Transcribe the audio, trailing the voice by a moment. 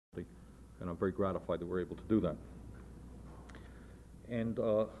and I'm very gratified that we're able to do that. And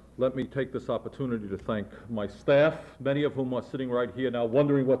let me take this opportunity to thank my staff, many of whom are sitting right here now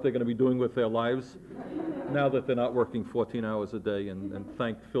wondering what they're going to be doing with their lives now that they're not working 14 hours a day, and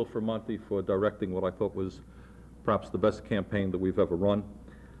thank Phil Fermonti for directing what I thought was perhaps the best campaign that we've ever run.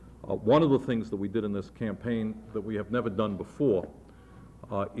 One of the things that we did in this campaign that we have never done before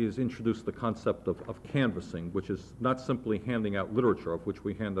is introduce the concept of canvassing, which is not simply handing out literature, of which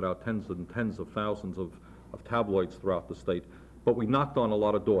we handed out tens and tens of thousands of tabloids throughout the state, but we knocked on a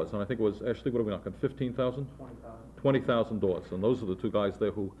lot of doors. And I think it was, Ashley, what did we knock on, 15,000? 20,000 doors. And those are the two guys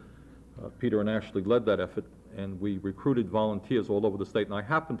there who, Peter and Ashley, led that effort, and we recruited volunteers all over the state. And I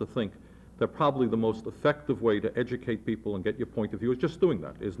happen to think that probably the most effective way to educate people and get your point of view is just doing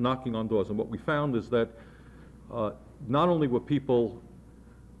that, is knocking on doors. And what we found is that not only were people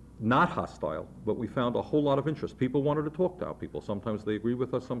not hostile, but we found a whole lot of interest. People wanted to talk to our people. Sometimes they agreed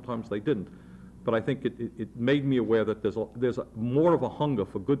with us, sometimes they didn't. But I think it made me aware that there's more of a hunger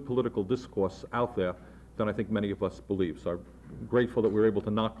for good political discourse out there than I think many of us believe. So I'm grateful that we were able to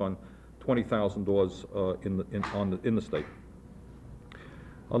knock on 20,000 doors in the state.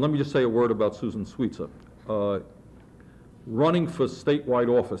 Let me just say a word about Susan Sweetser. Running for statewide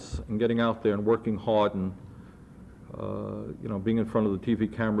office and getting out there and working hard and being in front of the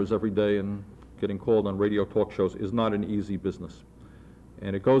TV cameras every day and getting called on radio talk shows is not an easy business.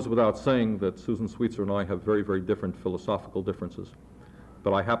 And it goes without saying that Susan Sweetser and I have very, very different philosophical differences.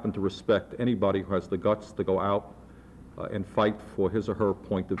 But I happen to respect anybody who has the guts to go out and fight for his or her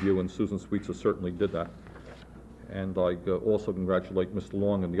point of view, and Susan Sweetser certainly did that. And I also congratulate Mr.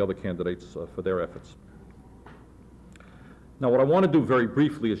 Long and the other candidates for their efforts. Now, what I want to do very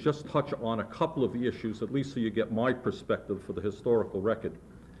briefly is just touch on a couple of the issues, at least so you get my perspective for the historical record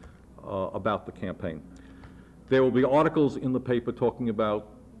about the campaign. There will be articles in the paper talking about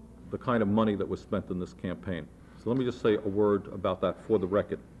the kind of money that was spent in this campaign. So let me just say a word about that for the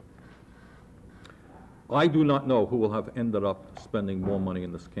record. I do not know who will have ended up spending more money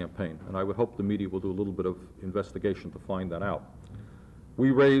in this campaign, and I would hope the media will do a little bit of investigation to find that out.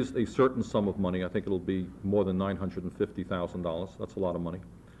 We raised a certain sum of money. I think it'll be more than $950,000. That's a lot of money.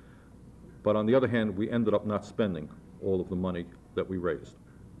 But on the other hand, we ended up not spending all of the money that we raised.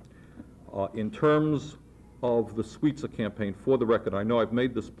 In terms of the Sweetser campaign, for the record, I know I've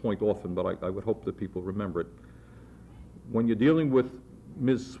made this point often, but I would hope that people remember it. When you're dealing with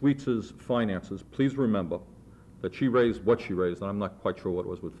Ms. Sweetser's finances, please remember that she raised what she raised, and I'm not quite sure what it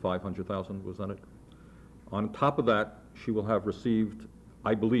was, with 500,000, was that it? On top of that, she will have received,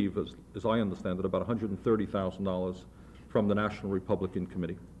 I believe, as I understand it, about $130,000 from the National Republican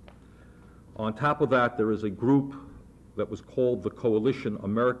Committee. On top of that, there is a group that was called the Coalition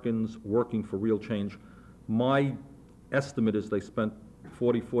Americans Working for Real Change. My estimate is they spent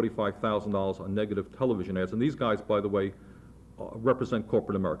 $45,000 on negative television ads. And these guys, by the way, represent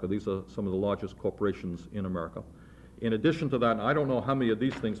corporate America. These are some of the largest corporations in America. In addition to that, and I don't know how many of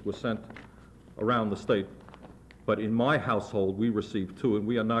these things were sent around the state, but in my household, we received two, and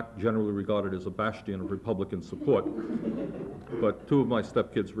we are not generally regarded as a bastion of Republican support. But two of my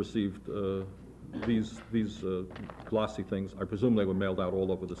stepkids received these glossy things. I presume they were mailed out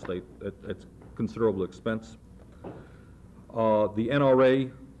all over the state at considerable expense. The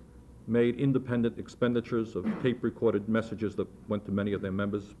NRA made independent expenditures of tape-recorded messages that went to many of their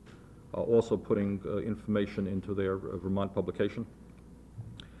members, also putting information into their Vermont publication.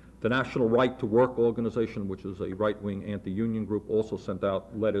 The National Right to Work organization, which is a right-wing anti-union group, also sent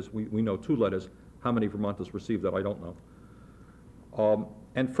out letters. We know 2 letters. How many Vermonters received that, I don't know.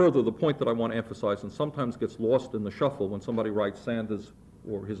 And further, the point that I want to emphasize, and sometimes gets lost in the shuffle when somebody writes Sanders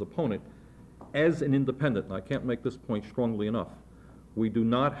or his opponent, as an independent, and I can't make this point strongly enough, we do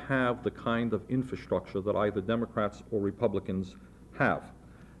not have the kind of infrastructure that either Democrats or Republicans have.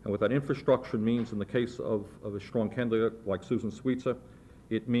 And what that infrastructure means in the case of a strong candidate like Susan Sweetser,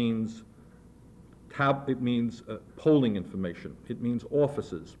 it means polling information, it means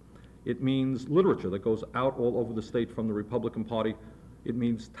offices, it means literature that goes out all over the state from the Republican Party, it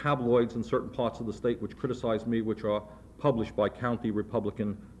means tabloids in certain parts of the state which criticize me, which are published by county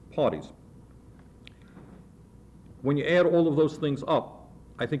Republican parties. When you add all of those things up,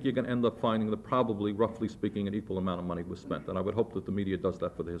 I think you're going to end up finding that probably, roughly speaking, an equal amount of money was spent, and I would hope that the media does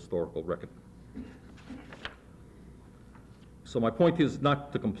that for the historical record. So my point is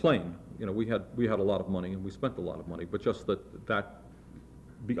not to complain. You know, we had a lot of money and we spent a lot of money, but just that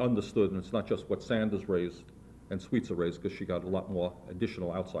be understood, and it's not just what Sanders raised and Sweetser raised, because she got a lot more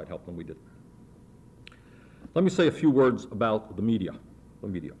additional outside help than we did. Let me say a few words about the media.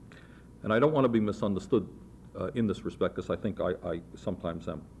 And I don't want to be misunderstood in this respect, because I think I sometimes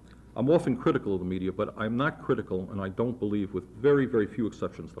am. I'm often critical of the media, but I'm not critical, and I don't believe, with very, very few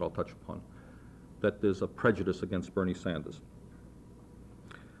exceptions that I'll touch upon, that there's a prejudice against Bernie Sanders.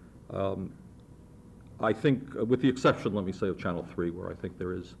 I think, with the exception, let me say, of Channel 3, where I think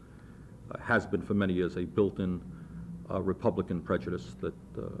there is, has been for many years, a built-in Republican prejudice that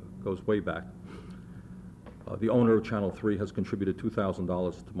goes way back. The owner of Channel 3 has contributed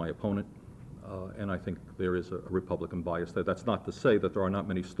 $2,000 to my opponent, and I think there is a Republican bias there. That's not to say that there are not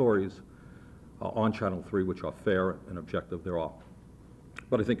many stories on Channel 3 which are fair and objective. There are.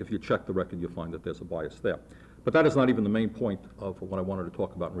 But I think if you check the record, you'll find that there's a bias there. But that is not even the main point of what I wanted to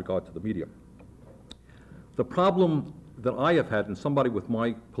talk about in regard to the media. The problem that I have had, and somebody with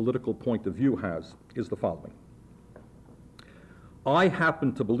my political point of view has, is the following. I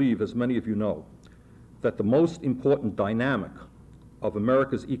happen to believe, as many of you know, that the most important dynamic of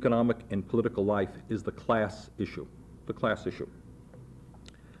America's economic and political life is the class issue. The class issue.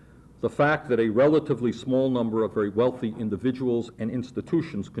 The fact that a relatively small number of very wealthy individuals and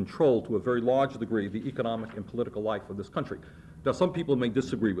institutions control to a very large degree the economic and political life of this country. Now, some people may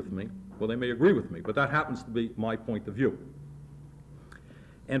disagree with me, well, they may agree with me, but that happens to be my point of view.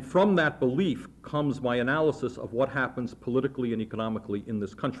 And from that belief comes my analysis of what happens politically and economically in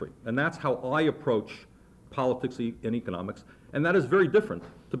this country. And that's how I approach politics and economics. And that is very different,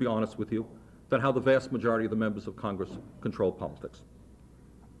 to be honest with you, than how the vast majority of the members of Congress control politics.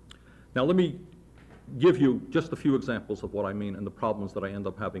 Now, let me give you just a few examples of what I mean and the problems that I end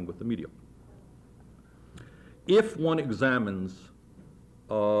up having with the media. If one examines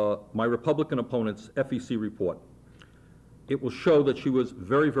my Republican opponent's FEC report, it will show that she was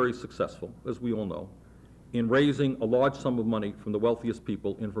very, very successful, as we all know, in raising a large sum of money from the wealthiest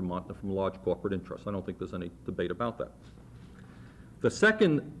people in Vermont and from large corporate interests. I don't think there's any debate about that. The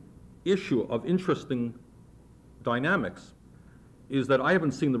second issue of interesting dynamics is that I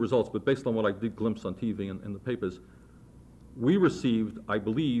haven't seen the results, but based on what I did glimpse on TV and in the papers, we received, I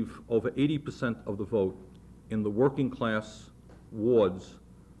believe, over 80% of the vote in the working class wards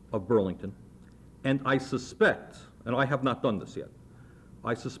of Burlington. And I suspect, and I have not done this yet,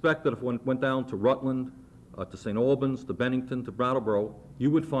 I suspect that if one went down to Rutland, to St. Albans, to Bennington, to Brattleboro, you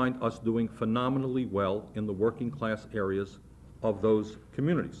would find us doing phenomenally well in the working class areas of those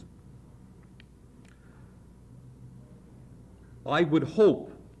communities. I would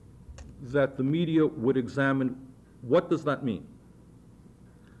hope that the media would examine what does that mean?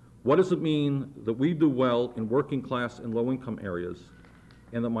 What does it mean that we do well in working class and low-income areas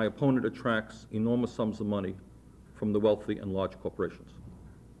and that my opponent attracts enormous sums of money from the wealthy and large corporations?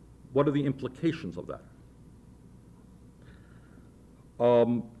 What are the implications of that?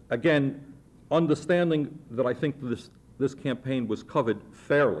 Again, understanding that I think this campaign was covered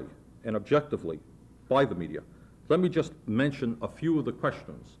fairly and objectively by the media, let me just mention a few of the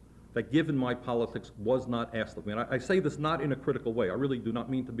questions that, given my politics, was not asked of me. And I say this not in a critical way. I really do not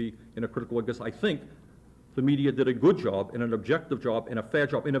mean to be in a critical way, because I think the media did a good job and an objective job and a fair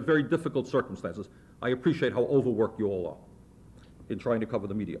job in a very difficult circumstances. I appreciate how overworked you all are in trying to cover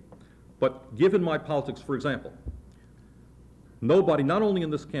the media. But given my politics, for example, nobody, not only in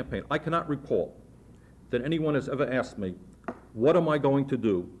this campaign, I cannot recall that anyone has ever asked me, what am I going to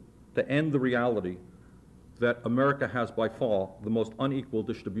do to end the reality that America has by far the most unequal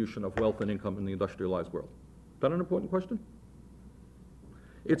distribution of wealth and income in the industrialized world? Is that an important question?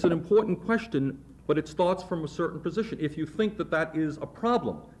 It's an important question, but it starts from a certain position. If you think that that is a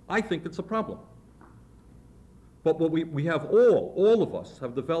problem, I think it's a problem. But what we have all of us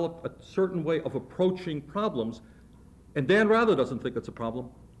have developed a certain way of approaching problems, and Dan Rather doesn't think it's a problem.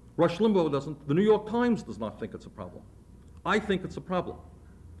 Rush Limbaugh doesn't. The New York Times does not think it's a problem. I think it's a problem.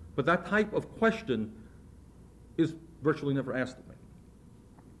 But that type of question is virtually never asked of me.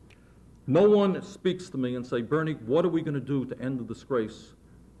 No one speaks to me and say, Bernie, what are we going to do to end the disgrace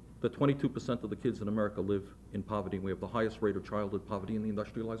that 22% of the kids in America live in poverty, and we have the highest rate of childhood poverty in the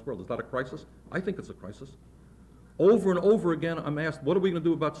industrialized world? Is that a crisis? I think it's a crisis. Over and over again, I'm asked, what are we going to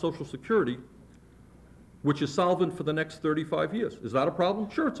do about Social Security, which is solvent for the next 35 years? Is that a problem?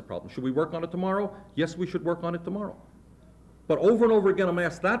 Sure, it's a problem. Should we work on it tomorrow? Yes, we should work on it tomorrow. But over and over again, I'm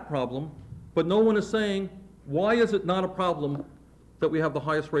asked that problem, but no one is saying, why is it not a problem that we have the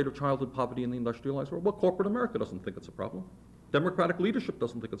highest rate of childhood poverty in the industrialized world? Well, corporate America doesn't think it's a problem. Democratic leadership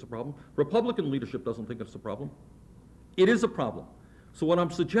doesn't think it's a problem. Republican leadership doesn't think it's a problem. It is a problem. So what I'm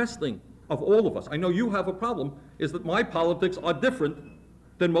suggesting of all of us, I know you have a problem, is that my politics are different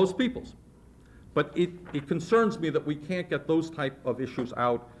than most people's. But it concerns me that we can't get those type of issues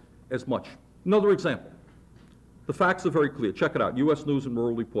out as much. Another example. The facts are very clear. Check it out. U.S. News and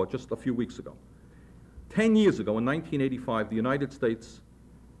World Report just a few weeks ago. 10 years ago, in 1985, the United States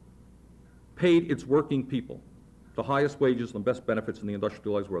paid its working people the highest wages and best benefits in the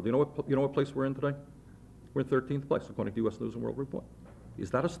industrialized world. You know what place we're in today? We're in 13th place, according to U.S. News and World Report.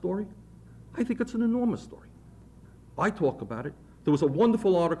 Is that a story? I think it's an enormous story. I talk about it. There was a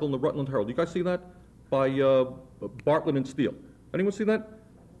wonderful article in the Rutland Herald. You guys see that? By Bartlett and Steele. Anyone see that?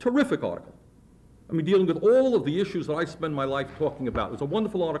 Terrific article. I mean, dealing with all of the issues that I spend my life talking about. There's a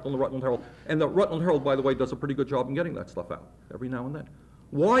wonderful article in the Rutland Herald, and the Rutland Herald, by the way, does a pretty good job in getting that stuff out every now and then.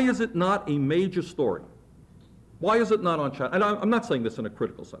 Why is it not a major story? Why is it not on chat? And I'm not saying this in a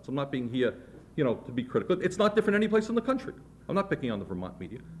critical sense. I'm not being here, to be critical. It's not different any place in the country. I'm not picking on the Vermont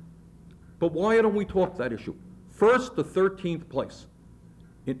media. But why don't we talk that issue? First to 13th place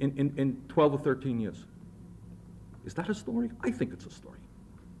in 12 or 13 years. Is that a story? I think it's a story.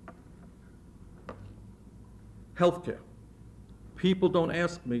 Healthcare. People don't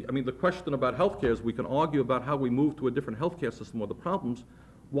ask me, I mean, the question about healthcare is we can argue about how we move to a different healthcare system or the problems.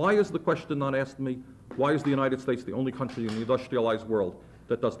 Why is the question not asked me, why is the United States the only country in the industrialized world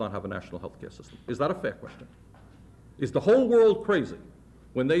that does not have a national healthcare system? Is that a fair question? Is the whole world crazy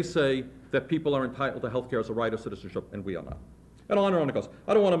when they say that people are entitled to healthcare as a right of citizenship and we are not? And on it goes.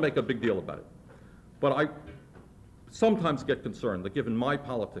 I don't want to make a big deal about it, but I sometimes get concerned that given my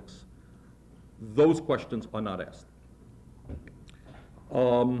politics, those questions are not asked.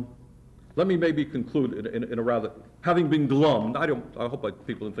 Let me maybe conclude in a rather, having been glummed, I hope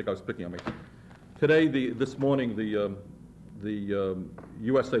people didn't think I was picking on me. Today, this morning, the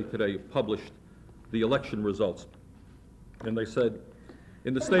USA Today published the election results. And they said,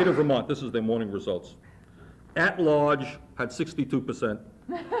 in the state of Vermont, this is their morning results, at large had 62%,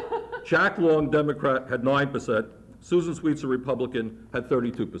 Jack Long, Democrat, had 9%, Susan Sweets, a Republican, had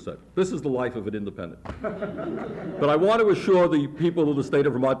 32%. This is the life of an independent. But I want to assure the people of the state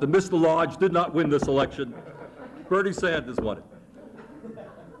of Vermont that Mr. Lodge did not win this election. Bernie Sanders won it.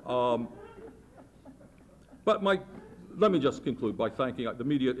 But let me just conclude by thanking the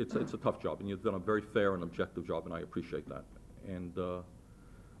media. It's a tough job, and you've done a very fair and objective job, and I appreciate that. And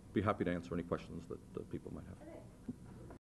be happy to answer any questions that people might have.